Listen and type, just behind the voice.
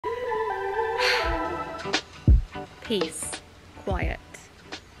peace, quiet,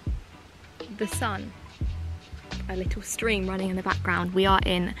 the sun, a little stream running in the background. We are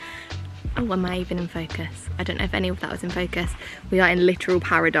in, oh, am I even in focus? I don't know if any of that was in focus. We are in literal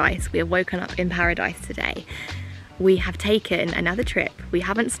paradise. We have woken up in paradise today. We have taken another trip. We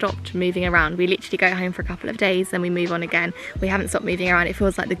haven't stopped moving around. We literally go home for a couple of days, then we move on again. We haven't stopped moving around. It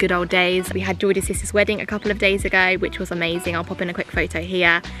feels like the good old days. We had George's sister's wedding a couple of days ago, which was amazing. I'll pop in a quick photo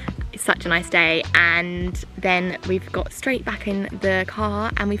here. It's such a nice day. And then we've got straight back in the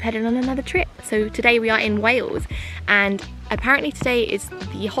car and we've headed on another trip. So today we are in Wales, and apparently today is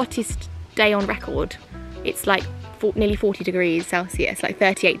the hottest day on record. It's like nearly 40 degrees Celsius, like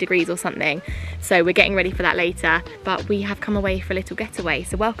 38 degrees or something. So we're getting ready for that later, but we have come away for a little getaway.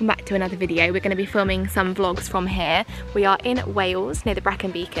 So welcome back to another video. We're going to be filming some vlogs from here. We are in Wales near the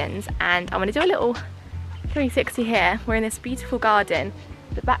Brecon Beacons, and I'm going to do a little 360 here. We're in this beautiful garden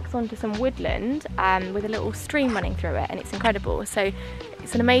that backs onto some woodland with a little stream running through it, and it's incredible. So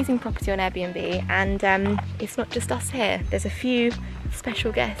it's an amazing property on Airbnb, and it's not just us here. There's a few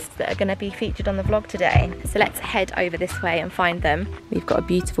special guests that are going to be featured on the vlog today. So let's head over this way and find them. We've got a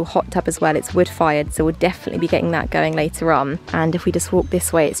beautiful hot tub as well. It's wood fired, so we'll definitely be getting that going later on. And if we just walk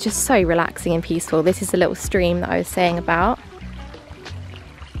this way, it's just so relaxing and peaceful. This is the little stream that I was saying about.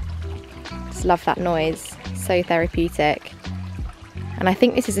 Just love that noise, so therapeutic. And I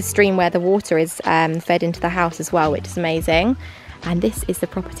think this is a stream where the water is fed into the house as well, which is amazing. And this is the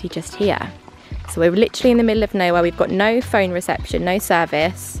property just here. So we're literally in the middle of nowhere. We've got no phone reception, no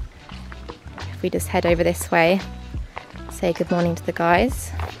service. If we just head over this way, say good morning to the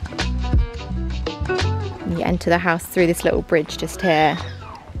guys. And you enter the house through this little bridge just here.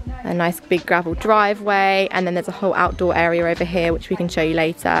 A nice big gravel driveway, and then there's a whole outdoor area over here which we can show you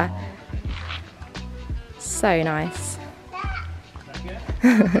later. So nice.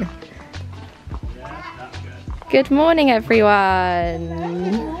 Good morning, everyone.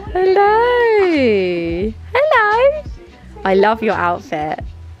 Hello. Hello. I love your outfit.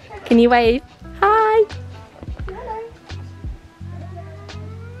 Can you wave? Hi.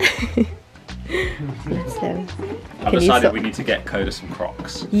 Bless him. I've decided we need to get Coda some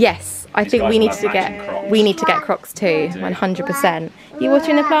Crocs. Yes, I think we need to get Crocs too. 100%. You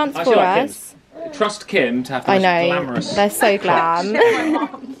watering the plants for us? Trust Kim to have the most glamorous. They're so glam.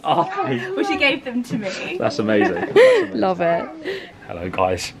 Oh, well, she gave them to me. that's amazing. That's amazing. Love it. Hello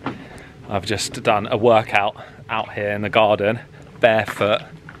guys. I've just done a workout out here in the garden, barefoot,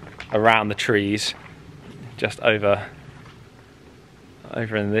 around the trees, just over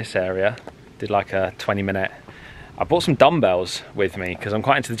in this area. Did like a 20-minute. I bought some dumbbells with me because I'm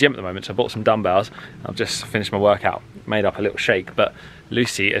quite into the gym at the moment, so I bought some dumbbells. I've just finished my workout, made up a little shake, but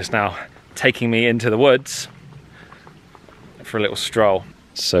Lucy is now taking me into the woods for a little stroll.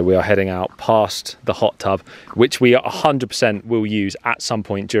 So we are heading out past the hot tub, which we 100% will use at some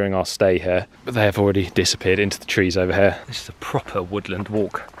point during our stay here, but they have already disappeared into the trees over here. This is a proper woodland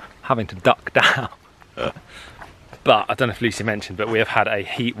walk, having to duck down. But I don't know if Lucy mentioned, but we have had a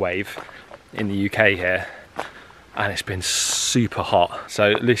heat wave in the UK here, and it's been super hot.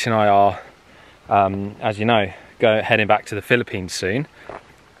 So Lucy and I are, as you know, heading back to the Philippines soon.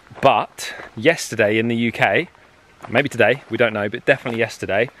 But yesterday in the UK, maybe today, we don't know, but definitely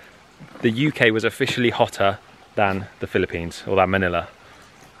yesterday, the UK was officially hotter than the Philippines, or than Manila.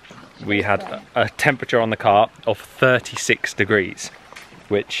 We had a temperature on the car of 36 degrees,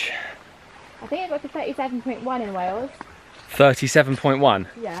 which... I think it got to 37.1 in Wales. 37.1?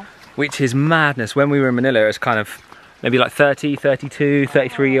 Yeah. Which is madness. When we were in Manila, it was kind of maybe like 30, 32,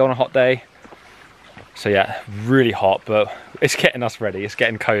 33 on a hot day. So yeah, really hot, but it's getting us ready. It's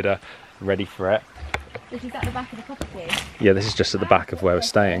getting Coda ready for it. This is at the back of the property? Yeah, this is just at the back of where we're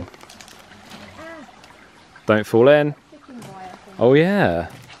staying. Don't fall in. Oh yeah,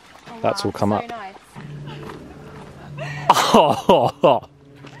 oh, that's all come up. Nice. Oh,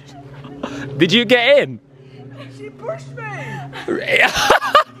 did you get in? She pushed me.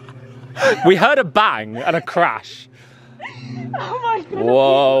 We heard a bang and a crash. Oh my god.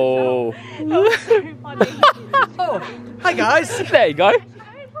 Whoa. That was so funny. Oh, hi guys. There you go.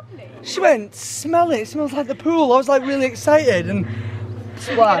 She went, smell it smells like the pool. I was like really excited and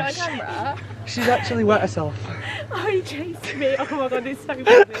splash. On camera? She's actually wet herself. Oh, he chased me. Oh my god, it's so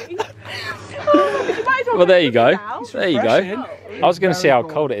funny. Well, there you go. There you go. I was going to see how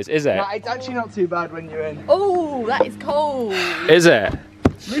cold it is. Is it? No, it's actually not too bad when you're in. Oh, that is cold. Is it?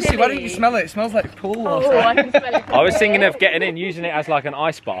 Lucy, why don't you smell it? It smells like pool. Oh, I can smell it. I was thinking of getting in, using it as like an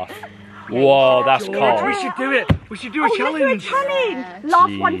ice bath. Whoa, that's George, cold. we should do it. We should do a challenge.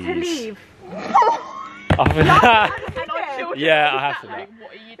 Last one to leave. Other than that, And on Yeah, I have to know.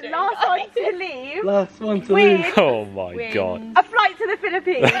 What are you doing? Last one to leave. Last one to Win. leave. Oh my god. A flight to the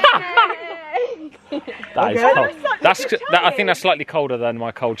Philippines. That is Okay. cold. I think that's slightly colder than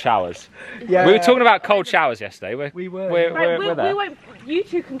my cold showers. Yeah. We were talking about cold showers yesterday. We were. We're there. we won't. You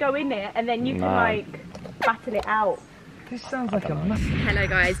two can go in there, and then you can No. like battle it out. This sounds like a massive. Hello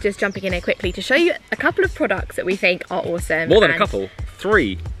guys, just jumping in here quickly to show you a couple of products that we think are awesome. More than a And couple.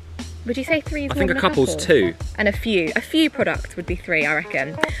 3. Would you say 3 is I more think than a couple's couple? 2. And a few products would be 3, I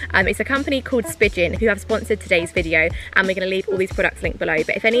reckon. It's a company called Spigen who have sponsored today's video, and we're going to leave all these products linked below.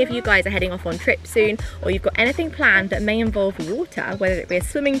 But if any of you guys are heading off on trips soon, or you've got anything planned that may involve water, whether it be a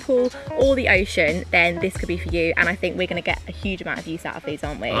swimming pool or the ocean, then this could be for you. And I think we're going to get a huge amount of use out of these,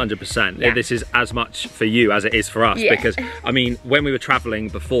 aren't we? 100%. Yeah. This is as much for you as it is for us, Yeah. because I mean, when we were traveling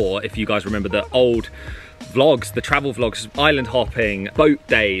before, if you guys remember the old vlogs, the travel vlogs, island hopping, boat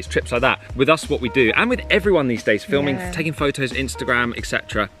days, trips like that, with us what we do, and with everyone these days, filming, Yeah. taking photos, Instagram,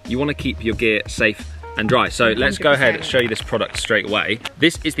 etc., you want to keep your gear safe and dry. So let's go ahead and 100%. show you this product straight away.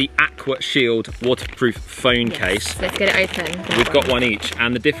 This is the Aqua Shield waterproof phone case. Let's get it open. We've got one each,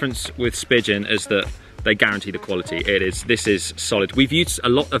 and the difference with Spigen is that they guarantee the quality. This is solid. We've used a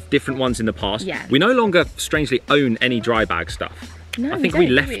lot of different ones in the past. Yeah. We no longer, strangely, own any dry bag stuff. No, I think we we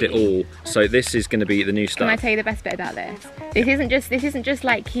don't, left do it we? all, so this is going to be the new Can I stuff. tell you the best bit about this? This isn't just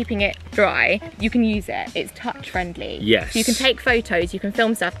like keeping it dry. You can use it. It's touch friendly. Yes. So you can take photos, you can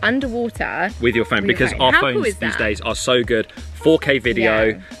film stuff underwater. With your phone, With your because phone. our How cool phones is these that? days are so good. 4K video,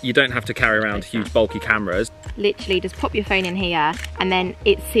 Yeah. you don't have to carry around huge bulky cameras. Literally just pop your phone in here, and then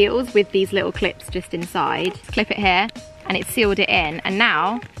it seals with these little clips just inside. Just clip it here, and it's sealed it in, and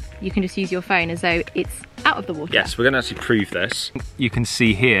now you can just use your phone as though it's out of the water. Yes, we're going to actually prove this. You can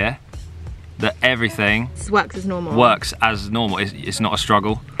see here that everything This works as normal. works as normal. It's not a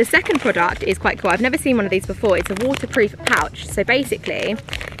struggle. The second product is quite cool. I've never seen one of these before. It's a waterproof pouch. So basically,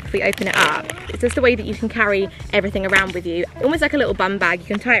 if we open it up, it's just a way that you can carry everything around with you. Almost like a little bum bag. You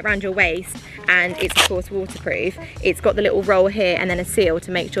can tie it around your waist, and it's of course waterproof. It's got the little roll here and then a seal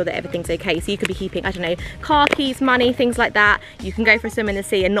to make sure that everything's okay. So you could be keeping, I don't know, car keys, money, things like that. You can go for a swim in the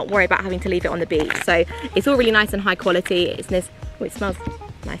sea and not worry about having to leave it on the beach. So it's all really nice and high quality. It's this, oh, it smells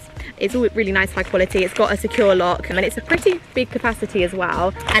nice. It's all really nice, high quality. It's got a secure lock, and it's a pretty big capacity as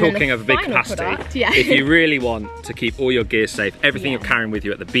well. And then Talking the of big final capacity, product, yeah. if you really want to keep all your gear safe, everything Yeah. you're carrying with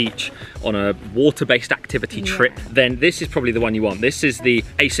you at the beach, on a water-based activity trip, then this is probably the one you want. This is the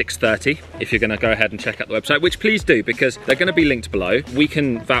A630, if you're going to go ahead and check out the website, which please do, because they're going to be linked below. We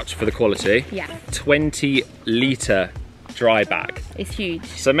can vouch for the quality. Yeah. 20-litre dry bag. It's huge.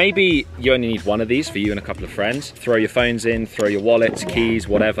 So maybe you only need one of these for you and a couple of friends. Throw your phones in, throw your wallets, keys,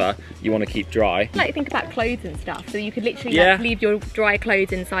 whatever you want to keep dry. Like, think about clothes and stuff. So you could literally Yeah. like, leave your dry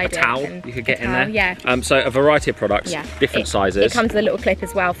clothes inside it. Towel and you could a get in towel, there. Yeah. So a variety of products, Yeah. different It sizes. comes with a little clip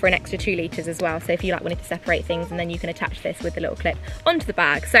as well for an extra 2 litres as well. So if you like wanted to separate things, and then you can attach this with the little clip onto the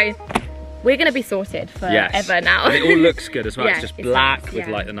bag. So we're going to be sorted forever now. And it all looks good as well. Yeah, It's just it black does, with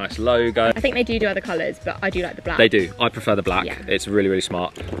yeah. like the nice logo. I think they do other colours, but I do like the black. They do. I prefer the black. Yeah. It's really, really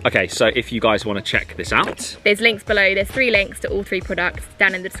smart. Okay, so if you guys want to check this out, There's links below. There's 3 links to all 3 products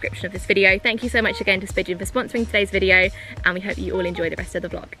down in the description of this video. Thank you so much again to Spigen for sponsoring today's video, and we hope you all enjoy the rest of the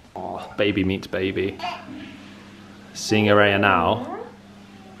vlog. oh, baby meets baby. Seeing Araya now,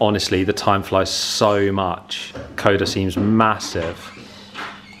 honestly, the time flies so much. Coda seems massive.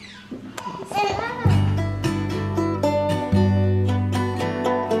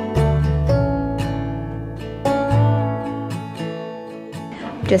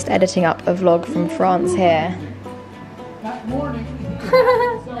 Just editing up a vlog from France here.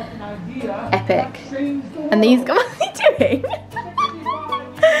 Epic. And these guys, what's he doing?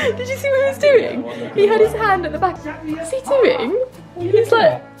 Did you see what he was doing? He had his hand at the back. What's he doing? He's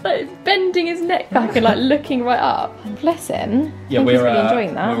like bending his neck back and like looking right up. Bless him. I think he's really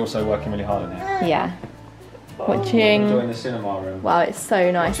enjoying that. We're also working really hard in here. Yeah. Watching. Enjoying the cinema room. Wow, it's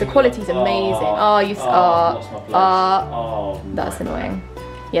so nice. The quality's amazing. Oh, you that's annoying.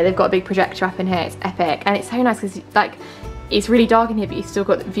 Yeah, they've got a big projector up in here. It's epic, and it's so nice because like it's really dark in here, but you've still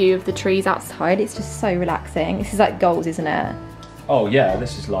got the view of the trees outside. It's just so relaxing. This is like goals, isn't it? Oh yeah,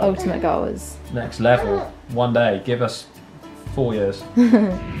 this is like Ultimate goals. next level. One day, give us 4 years.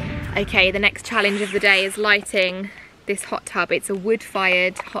 Okay, the next challenge of the day is lighting this hot tub. It's a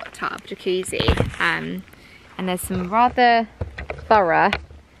wood-fired hot tub jacuzzi, and there's some rather thorough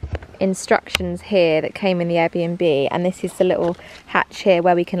instructions here that came in the Airbnb, and this is the little hatch here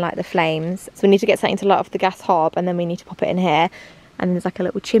where we can light the flames. So we need to get something to light off the gas hob, and then we need to pop it in here, and there's like a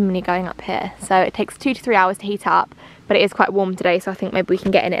little chimney going up here. So it takes 2 to 3 hours to heat up, but it is quite warm today, so I think maybe we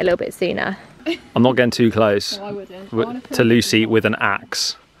can get in it a little bit sooner. I'm not getting too close No, I wouldn't. to Lucy with an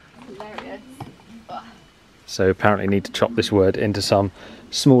axe. Hilarious. So apparently need to chop this wood into some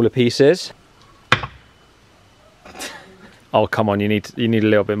smaller pieces. Oh come on, you need a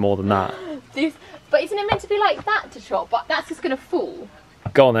little bit more than that. But isn't it meant to be like that to chop? But that's just gonna fall.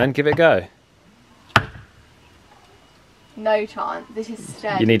 Go on then, give it a go. No chance. This is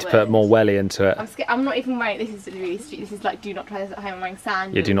sturdy. You need to put more welly into it. I'm scared. I'm not even wearing. This is really stupid. This is like, do not try this at home. I'm wearing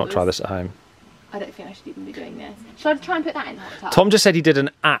sandals. Yeah, do not try this at home. I don't think I should even be doing this. Should I try and put that in the hot tub? Tom just said he did an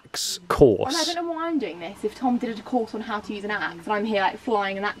axe course. I don't know why I'm doing this. If Tom did a course on how to use an axe, and I'm here like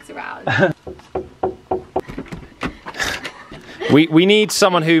flying an axe around. We need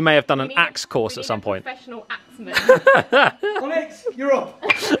someone who may have done an axe course at some point. Professional axeman. Onyx, you're up.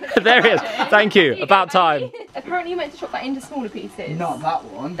 There it is. Thank you. About time. Apparently you meant to chop that into smaller pieces. Not that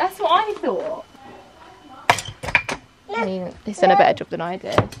one. That's what I thought. I mean, it's done a better job than I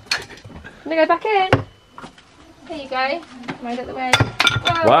did. I'm gonna go back in. Here you go. Made it the way.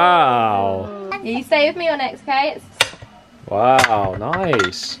 Whoa. Wow. You stay with me on X, okay? Wow,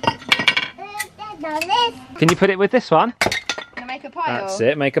 nice. Can you put it with this one? Gonna make a pile. That's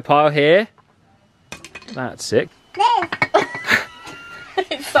it. Make a pile here. That's it.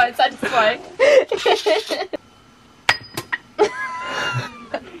 It's so satisfying.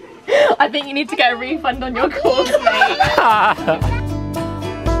 I think you need to get a refund on your course, mate.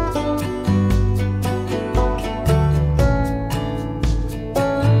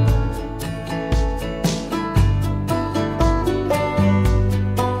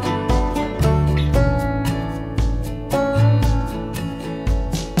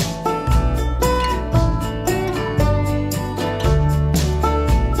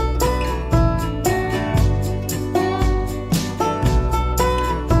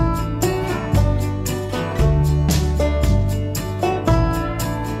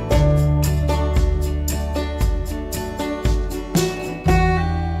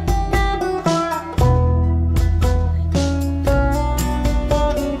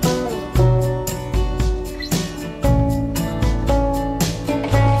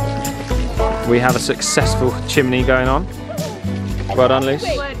 We have a successful chimney going on. Well done, Luce.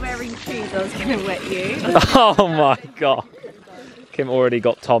 You weren't wearing shoes, I was going to wet you. Oh my god. Kim already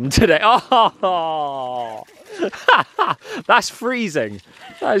got Tom today. Oh, that's freezing.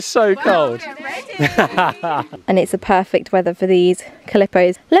 That is so cold. And it's a perfect weather for these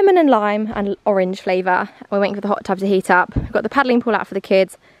Calippos. Lemon and lime and orange flavour. We're waiting for the hot tub to heat up. We've got the paddling pool out for the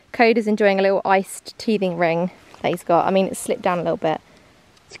kids. Coda's enjoying a little iced teething ring that he's got. I mean, it's slipped down a little bit.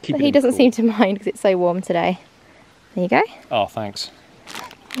 But he doesn't seem to mind because it's so warm today. There you go. Oh, thanks.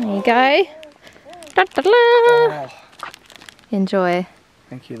 There you go. Da, da, da. Oh. Enjoy.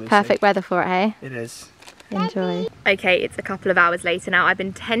 Thank you, Lucy. Perfect weather for it, hey? It is. Enjoy. Okay, it's a couple of hours later now. I've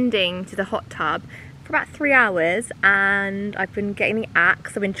been tending to the hot tub for about 3 hours and I've been getting the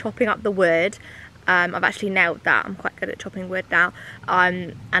axe. I've been chopping up the wood. I've actually nailed that. I'm quite good at chopping wood now.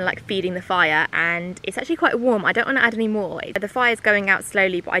 And like feeding the fire, and it's actually quite warm. I don't want to add any more. The fire's going out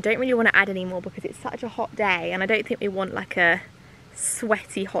slowly, but I don't really want to add any more because it's such a hot day and I don't think we want like a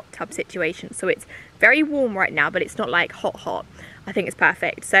sweaty hot tub situation. So it's very warm right now, but it's not like hot. I think it's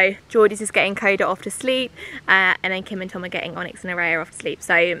perfect. So Geordie's just getting Coda off to sleep, and then Kim and Tom are getting Onyx and Araya off to sleep.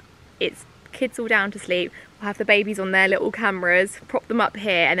 So it's kids all down to sleep. We'll have the babies on their little cameras, prop them up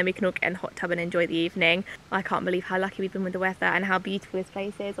here, and then we can all get in the hot tub and enjoy the evening. I can't believe how lucky we've been with the weather and how beautiful this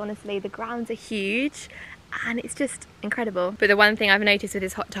place is. Honestly, the grounds are huge and it's just incredible. But the one thing I've noticed with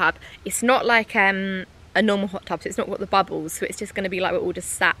this hot tub, it's not like a normal hot tub, so it's not got the bubbles, so it's just going to be like we're all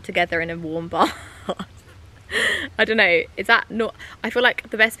just sat together in a warm bath. I don't know, is that not... I feel like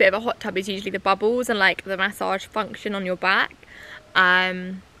the best bit of a hot tub is usually the bubbles and like the massage function on your back.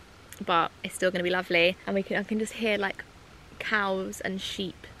 But it's still going to be lovely, and I can just hear like cows and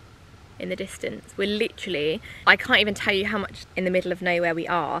sheep in the distance. We're literally, I can't even tell you how much in the middle of nowhere we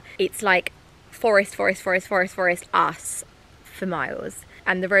are. It's like forest us for miles,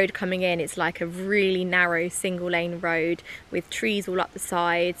 and the road coming in, it's like a really narrow single lane road with trees all up the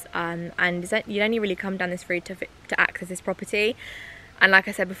sides, and you only really come down this road to access this property. And like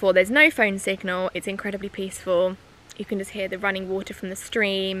I said before, there's no phone signal. It's incredibly peaceful. You can just hear the running water from the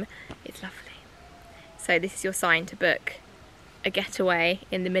stream. It's lovely. So this is your sign to book a getaway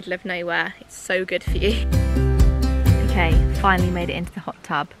in the middle of nowhere. It's so good for you. Okay, finally made it into the hot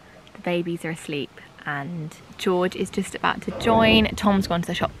tub. The babies are asleep and George is just about to join. Tom's gone to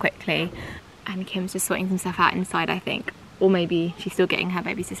the shop quickly and Kim's just sorting some stuff out inside, I think. Or maybe she's still getting her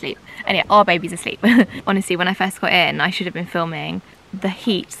babies to sleep. Anyway, our baby's asleep. Honestly, when I first got in, I should have been filming the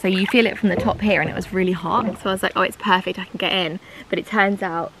heat. So you feel it from the top here and it was really hot. So I was like, oh, it's perfect, I can get in. But it turns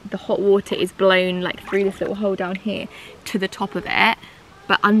out the hot water is blown like through this little hole down here to the top of it.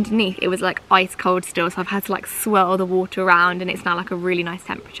 But underneath it was like ice cold still. So I've had to like swirl the water around and it's now like a really nice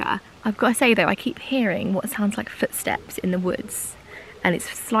temperature. I've got to say though, I keep hearing what sounds like footsteps in the woods. And it's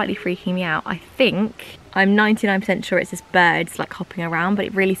slightly freaking me out. I think, I'm 99% sure it's just birds like hopping around, but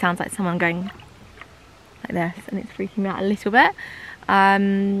it really sounds like someone going like this, and it's freaking me out a little bit.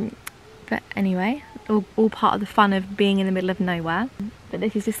 But anyway, all part of the fun of being in the middle of nowhere. But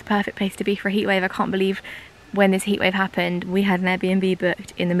this is just the perfect place to be for a heatwave. I can't believe when this heatwave happened, we had an Airbnb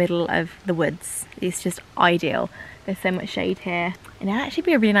booked in the middle of the woods. It's just ideal. There's so much shade here. And it'd actually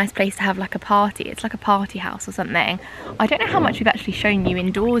be a really nice place to have like a party. It's like a party house or something. I don't know how much we've actually shown you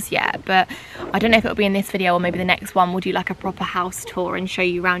indoors yet, but I don't know if it'll be in this video or maybe the next one. We'll do like a proper house tour and show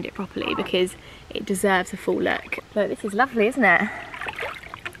you around it properly because it deserves a full look. Look, this is lovely, isn't it?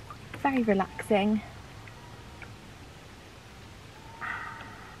 Very relaxing.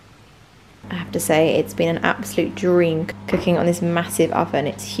 I have to say, it's been an absolute dream cooking on this massive oven.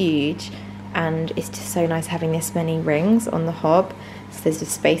 It's huge. And it's just so nice having this many rings on the hob, so there's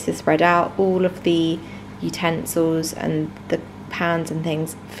just space to spread out. All of the utensils and the pans and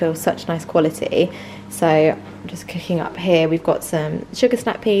things feel such nice quality. So I'm just cooking up here. We've got some sugar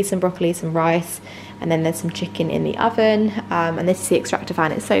snap peas, some broccoli, some rice, and then there's some chicken in the oven. And this is the extractor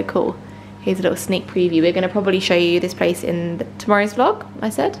fan. It's so cool. Here's a little sneak preview. We're going to probably show you this place in tomorrow's vlog, I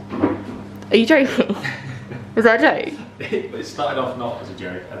said. Are you joking? Was that a joke? It started off not as a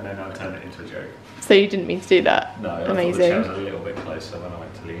joke and then I turned it into a joke. So you didn't mean to do that? No, amazing. I thought the chair was a little bit closer when I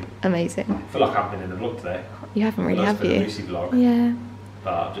went to lean. Amazing. I feel like I've been in the vlog today. You haven't really, have you? It's been a Lucy vlog. Yeah.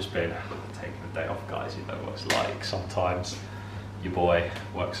 But I've just been taking the day off, guys. You know what it's like. Sometimes your boy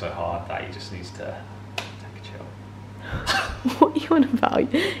works so hard that he just needs to take a chill. What are you on about?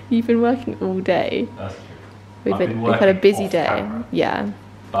 You've been working all day. That's true. We've had a busy day. Camera. Yeah.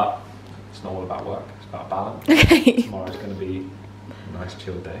 But it's not all about work. It's about balance. Okay. Tomorrow's going to be a nice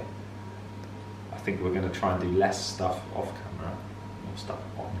chill day. I think we're going to try and do less stuff off camera, more stuff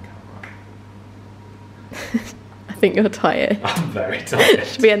on camera. I think you're tired. I'm very tired.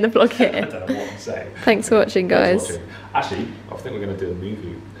 Should we end the vlog here? I don't know what to say. Thanks for watching, guys. Actually, I think we're going to do a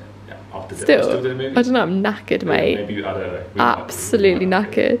movie after this. Still? Do a movie? I don't know, I'm knackered, mate. Maybe, I don't know. Absolutely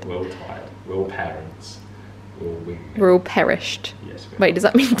knackered. We're all tired. We're all parents. We're all winging it. We're all perished. Yes. Wait, does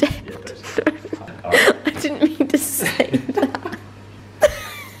that mean dead? Yeah, basically. I didn't mean